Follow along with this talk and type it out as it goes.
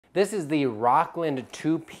This is the Rockland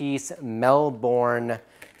two-piece Melbourne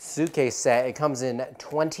suitcase set. It comes in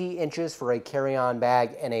 20 inches for a carry-on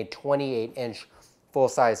bag and a 28-inch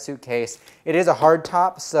full-size suitcase. It is a hard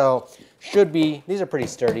top, so these are pretty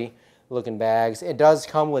sturdy looking bags. It does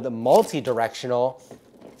come with multi-directional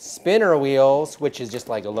spinner wheels, which is just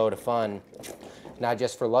like a load of fun, not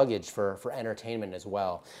just for luggage, for entertainment as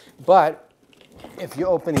well. But if you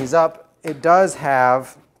open these up, it does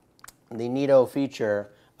have the neato feature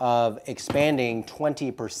of expanding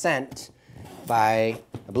 20% by,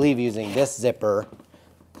 I believe, using this zipper.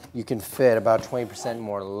 You can fit about 20%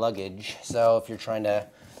 more luggage. So if you're trying to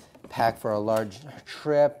pack for a large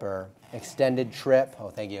trip or extended trip, oh,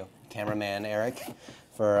 thank you, cameraman Eric,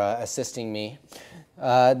 for assisting me.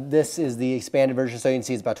 This is the expanded version, so you can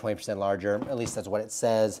see it's about 20% larger. At least that's what it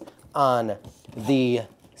says on the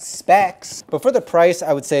specs. But for the price,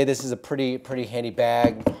 I would say this is a pretty handy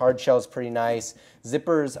bag. Hard shell is pretty nice.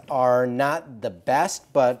 Zippers are not the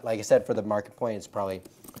best, but like I said, for the market point, it's probably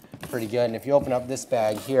pretty good. And if you open up this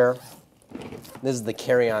bag here, this is the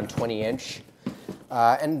carry-on 20-inch.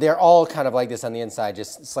 And they're all kind of like this on the inside,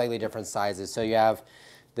 just slightly different sizes. So you have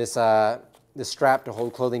this strap to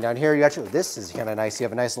hold clothing down here. This is kind of nice. You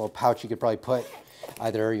have a nice little pouch you could probably put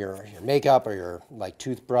either your makeup or your like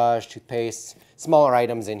toothbrush, toothpaste, smaller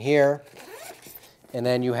items in here. And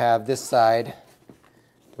then you have this side,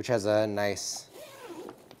 which has a nice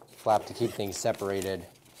flap to keep things separated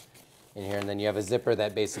in here. And then you have a zipper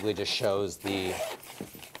that basically just shows the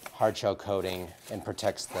hard shell coating and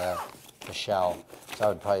protects the shell. So I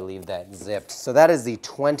would probably leave that zipped. So that is the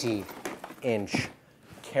 20-inch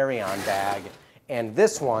carry-on bag. And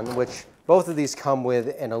this one, which both of these come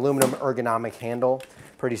with an aluminum ergonomic handle,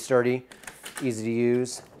 pretty sturdy, easy to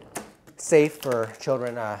use, safe for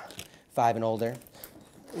children 5 and older.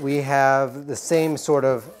 We have the same sort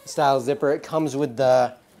of style zipper. It comes with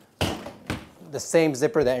the same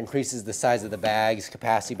zipper that increases the size of the bag's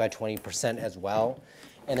capacity by 20% as well.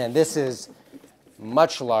 And then this is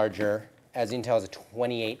much larger. As you can tell, it's a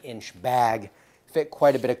 28-inch bag. Fit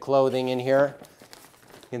quite a bit of clothing in here.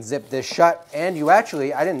 You can zip this shut, and you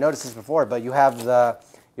actually, I didn't notice this before, but you have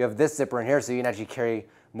this zipper in here, so you can actually carry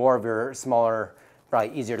more of your smaller,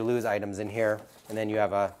 probably easier to lose items in here. And then you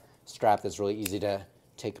have a strap that's really easy to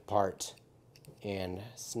take apart and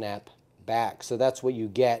snap back. So that's what you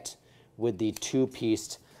get with the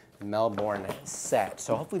two-piece Melbourne set.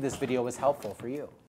 So hopefully this video was helpful for you.